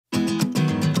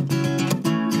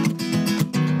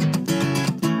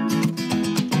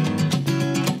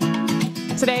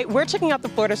Today, we're checking out the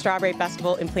Florida Strawberry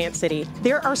Festival in Plant City.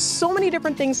 There are so many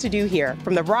different things to do here,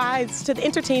 from the rides to the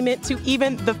entertainment to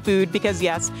even the food, because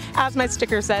yes, as my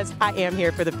sticker says, I am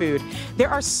here for the food. There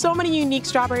are so many unique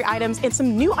strawberry items and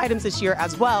some new items this year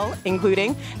as well,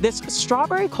 including this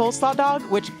strawberry coleslaw dog,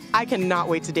 which I cannot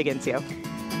wait to dig into.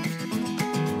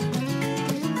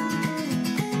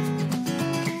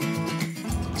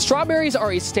 Strawberries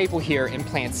are a staple here in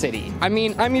Plant City. I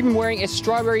mean, I'm even wearing a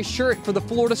strawberry shirt for the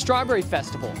Florida Strawberry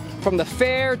Festival. From the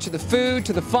fair to the food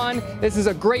to the fun, this is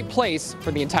a great place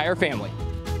for the entire family.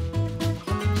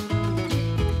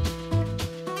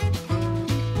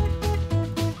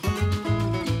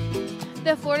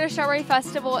 The Florida Strawberry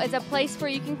Festival is a place where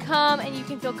you can come and you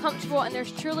can feel comfortable, and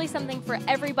there's truly something for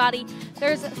everybody.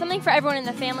 There's something for everyone in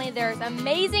the family. There's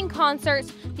amazing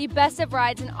concerts, the best of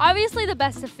rides, and obviously the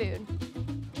best of food.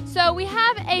 So we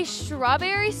have a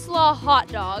strawberry slaw hot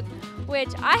dog, which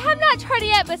I have not tried it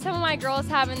yet, but some of my girls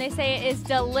have, and they say it is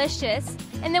delicious.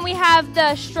 And then we have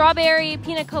the strawberry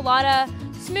pina colada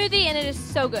smoothie, and it is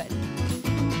so good.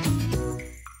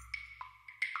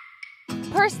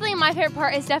 Personally, my favorite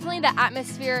part is definitely the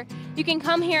atmosphere. You can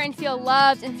come here and feel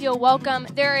loved and feel welcome.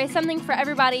 There is something for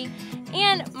everybody.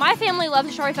 And my family loves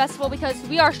the Strawberry Festival because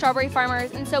we are strawberry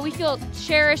farmers, and so we feel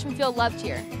cherished and feel loved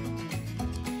here.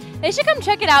 They should come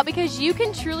check it out because you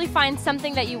can truly find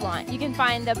something that you want. You can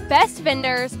find the best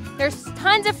vendors, there's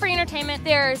tons of free entertainment,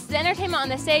 there's the entertainment on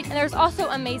the stage, and there's also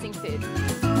amazing food.